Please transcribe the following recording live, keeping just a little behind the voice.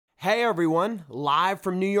Hey everyone, live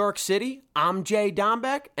from New York City, I'm Jay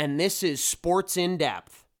Dombeck, and this is Sports in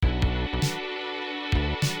Depth.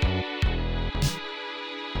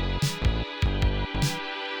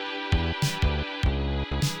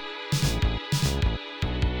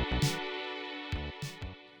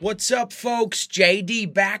 What's up, folks?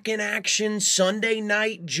 JD back in action Sunday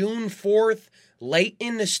night, June 4th, late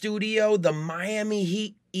in the studio. The Miami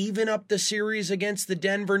Heat even up the series against the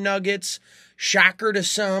Denver Nuggets. Shocker to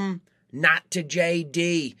some, not to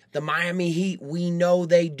JD. The Miami Heat, we know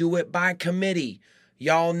they do it by committee.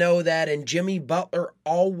 Y'all know that, and Jimmy Butler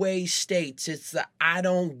always states it's the I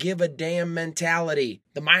don't give a damn mentality.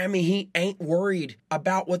 The Miami Heat ain't worried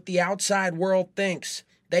about what the outside world thinks.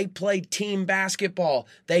 They play team basketball.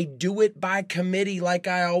 They do it by committee, like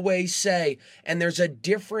I always say, and there's a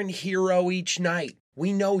different hero each night.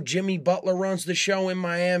 We know Jimmy Butler runs the show in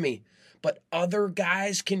Miami, but other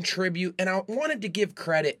guys contribute, and I wanted to give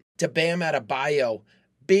credit to Bam Adebayo.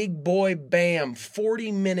 Big boy Bam,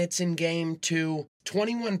 40 minutes in Game 2,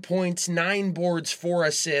 21 points, 9 boards, 4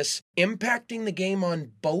 assists, impacting the game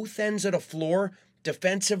on both ends of the floor.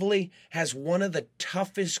 Defensively, has one of the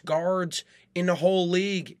toughest guards in the whole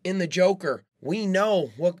league in the Joker. We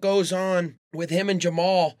know what goes on with him and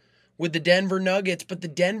Jamal with the Denver Nuggets, but the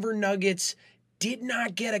Denver Nuggets did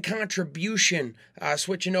not get a contribution,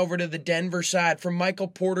 switching over to the Denver side, from Michael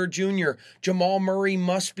Porter Jr. Jamal Murray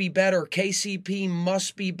must be better. KCP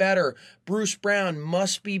must be better. Bruce Brown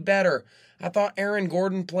must be better. I thought Aaron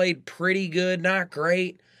Gordon played pretty good, not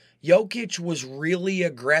great. Jokic was really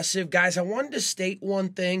aggressive. Guys, I wanted to state one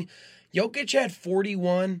thing. Jokic had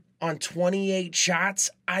 41 on 28 shots.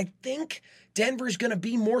 I think Denver's going to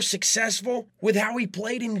be more successful with how he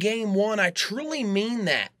played in Game 1. I truly mean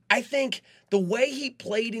that. I think the way he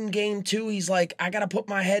played in Game 2, he's like, I got to put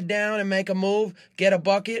my head down and make a move, get a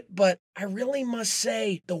bucket. But I really must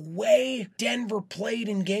say, the way Denver played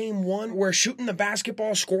in Game 1, where shooting the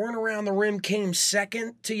basketball, scoring around the rim came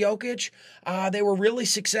second to Jokic, they were really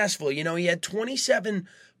successful. You know, he had 27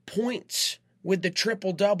 points with the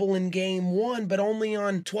triple-double in Game 1, but only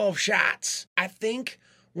on 12 shots. I think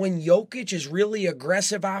when Jokic is really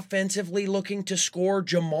aggressive offensively looking to score,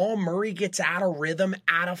 Jamal Murray gets out of rhythm,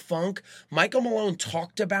 out of funk. Michael Malone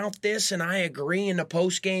talked about this, and I agree in the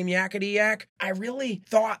post-game yakety yak. I really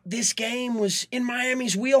thought this game was in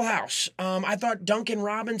Miami's wheelhouse. I thought Duncan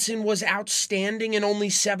Robinson was outstanding in only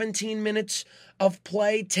 17 minutes of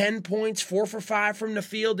play, 10 points, 4 for 5 from the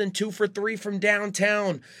field, and 2 for 3 from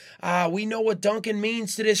downtown. We know what Duncan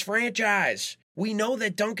means to this franchise. We know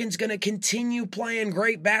that Duncan's going to continue playing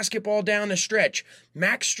great basketball down the stretch.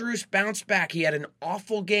 Max Strus bounced back. He had an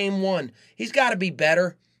awful Game 1. He's got to be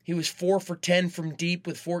better. He was 4 for 10 from deep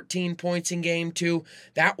with 14 points in Game 2.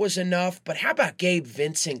 That was enough. But how about Gabe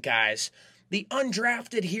Vincent, guys? The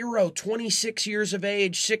undrafted hero, 26 years of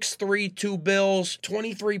age, 6'3", 2 bills,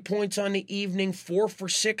 23 points on the evening, 4 for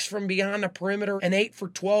 6 from beyond the perimeter, and 8 for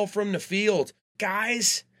 12 from the field.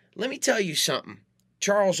 Guys, let me tell you something.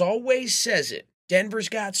 Charles always says it. Denver's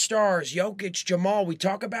got stars, Jokic, Jamal. We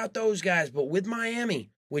talk about those guys, but with Miami,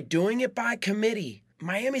 we're doing it by committee.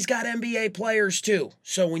 Miami's got NBA players too.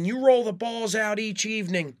 So when you roll the balls out each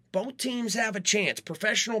evening, both teams have a chance.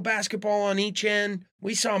 Professional basketball on each end.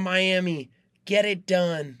 We saw Miami get it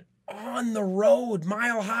done on the road,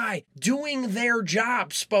 mile high, doing their job,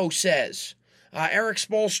 Spo says. Eric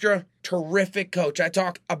Spoelstra, terrific coach. I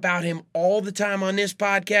talk about him all the time on this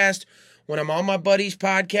podcast. When I'm on my buddy's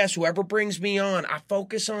podcast, whoever brings me on, I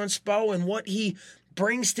focus on Spo and what he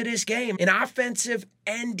brings to this game. An offensive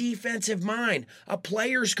and defensive mind. A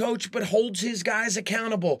player's coach, but holds his guys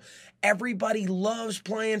accountable. Everybody loves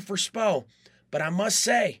playing for Spo. But I must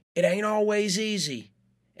say, it ain't always easy.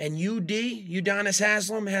 And Udonis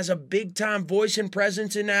Haslem, has a big-time voice and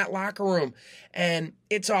presence in that locker room. And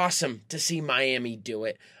it's awesome to see Miami do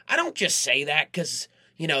it. I don't just say that because,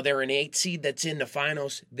 you know, they're an 8 seed that's in the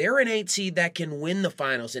finals. They're an 8 seed that can win the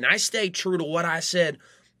finals. And I stay true to what I said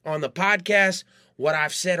on the podcast, what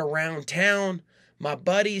I've said around town. My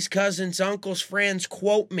buddies, cousins, uncles, friends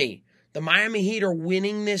quote me. The Miami Heat are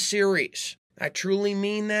winning this series. I truly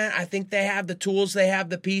mean that. I think they have the tools. They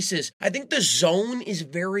have the pieces. I think the zone is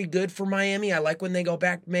very good for Miami. I like when they go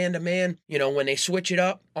back man-to-man. You know, when they switch it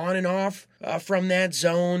up on and off from that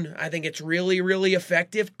zone. I think it's really, really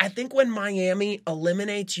effective. I think when Miami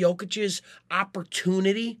eliminates Jokic's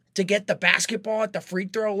opportunity to get the basketball at the free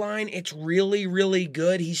throw line, it's really, really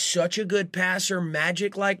good. He's such a good passer,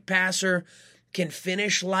 magic-like passer. Can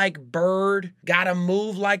finish like Bird, got to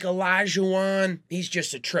move like Olajuwon. He's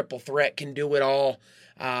just a triple threat, can do it all.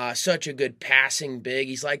 Such a good passing big.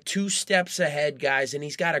 He's like 2 steps ahead, guys, and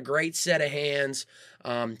he's got a great set of hands.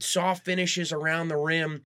 Soft finishes around the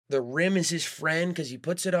rim. The rim is his friend because he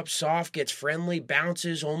puts it up soft, gets friendly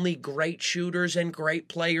bounces. Only great shooters and great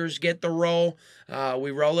players get the roll.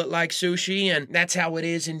 We roll it like sushi, and that's how it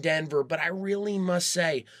is in Denver. But I really must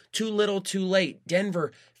say, too little, too late.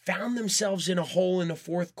 Denver found themselves in a hole in the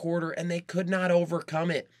fourth quarter, and they could not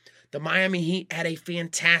overcome it. The Miami Heat had a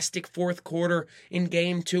fantastic fourth quarter in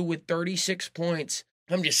Game 2 with 36 points.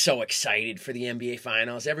 I'm just so excited for the NBA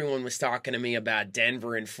Finals. Everyone was talking to me about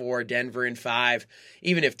Denver in 4, Denver in 5.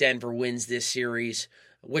 Even if Denver wins this series,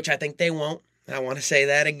 which I think they won't. I want to say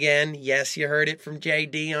that again. Yes, you heard it from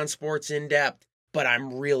JD on Sports In Depth. But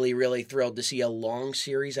I'm really, really thrilled to see a long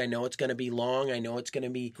series. I know it's going to be long. I know it's going to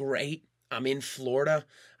be great. I'm in Florida.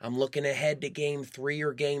 I'm looking ahead to Game 3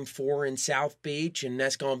 or Game 4 in South Beach, and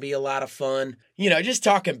that's going to be a lot of fun. Just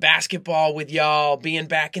talking basketball with y'all, being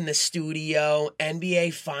back in the studio,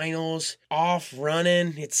 NBA Finals, off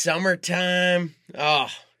running. It's summertime. Oh,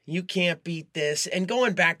 you can't beat this. And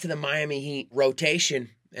going back to the Miami Heat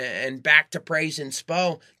rotation and back to praising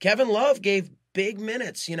Spo, Kevin Love gave big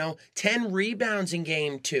minutes, 10 rebounds in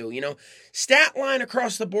Game 2. Stat line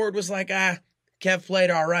across the board was like, Kev played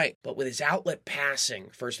all right, but with his outlet passing,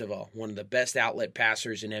 first of all, one of the best outlet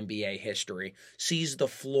passers in NBA history, sees the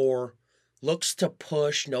floor, looks to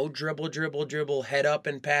push, no dribble, head up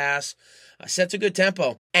and pass, sets a good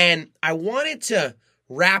tempo. And I wanted to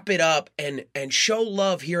wrap it up and show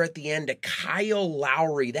love here at the end to Kyle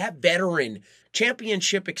Lowry, that veteran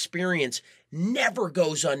championship experience never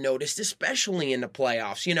goes unnoticed, especially in the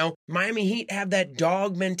playoffs. Miami Heat have that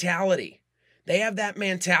dog mentality. They have that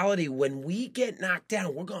mentality. When we get knocked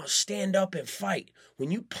down, we're going to stand up and fight.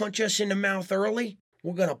 When you punch us in the mouth early,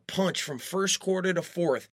 we're going to punch from first quarter to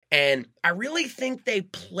fourth. And I really think they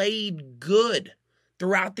played good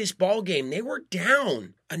throughout this ball game. They were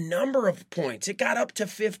down a number of points. It got up to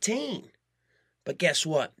 15. But guess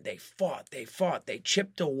what? They fought. They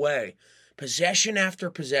chipped away. Possession after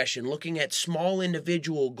possession, looking at small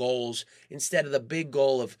individual goals instead of the big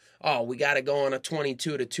goal of, we got to go on a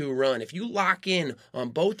 22-2 run. If you lock in on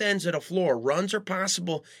both ends of the floor, runs are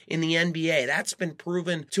possible in the NBA. That's been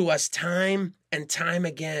proven to us time and time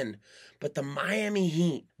again. But the Miami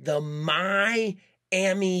Heat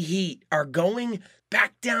are going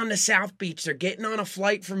back down to South Beach. They're getting on a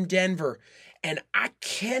flight from Denver. And I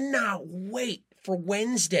cannot wait for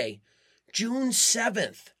Wednesday, June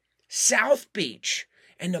 7th. South Beach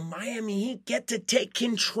and the Miami Heat get to take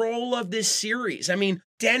control of this series. I mean,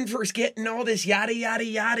 Denver's getting all this yada, yada,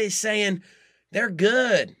 yada saying they're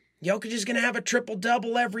good. Jokic is going to have a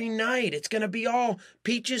triple-double every night. It's going to be all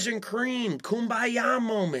peaches and cream, kumbaya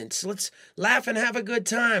moments. Let's laugh and have a good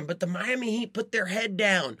time. But the Miami Heat put their head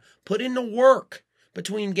down, put in the work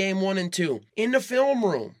between Game 1 and 2, in the film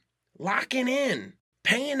room, locking in,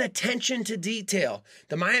 paying attention to detail.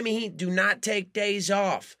 The Miami Heat do not take days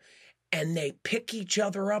off. And they pick each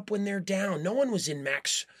other up when they're down. No one was in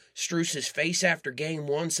Max Strus's face after Game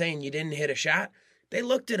 1 saying you didn't hit a shot. They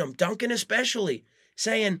looked at him, Duncan especially,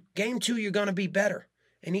 saying, Game 2, you're going to be better.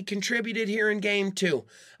 And he contributed here in Game 2.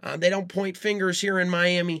 They don't point fingers here in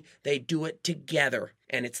Miami. They do it together.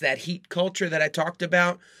 And it's that Heat culture that I talked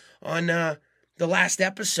about on the last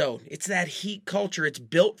episode. It's that Heat culture. It's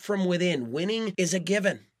built from within. Winning is a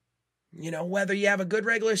given. Whether you have a good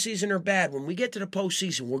regular season or bad, when we get to the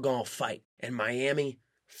postseason, we're going to fight. And Miami,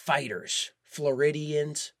 fighters.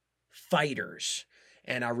 Floridians, fighters.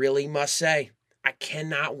 And I really must say, I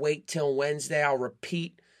cannot wait till Wednesday. I'll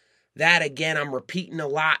repeat that again. I'm repeating a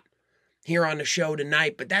lot here on the show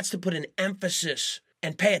tonight, but that's to put an emphasis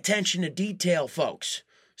and pay attention to detail, folks.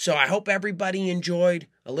 So I hope everybody enjoyed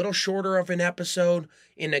a little shorter of an episode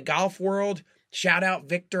in the golf world. Shout out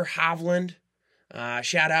Victor Hovland.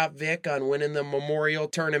 Shout out Vic on winning the Memorial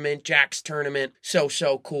Tournament, Jack's Tournament. So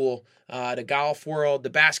cool. The golf world, the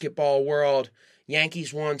basketball world.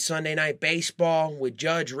 Yankees won Sunday Night Baseball with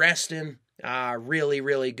Judge resting. Really,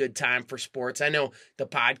 really good time for sports. I know the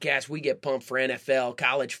podcast, we get pumped for NFL,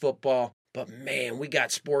 college football. But man, we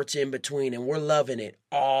got sports in between and we're loving it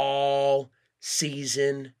all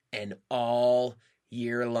season and all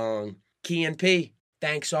year long. Key and P,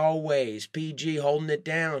 thanks always. PG holding it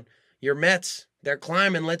down. Your Mets, they're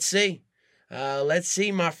climbing. Let's see. Let's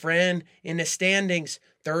see, my friend, in the standings.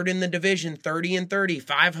 Third in the division, 30-30,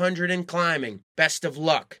 500 and climbing. Best of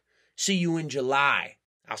luck. See you in July.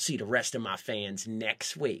 I'll see the rest of my fans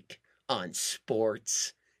next week on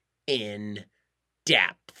Sports in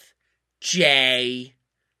Depth. JD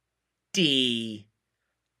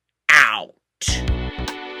out.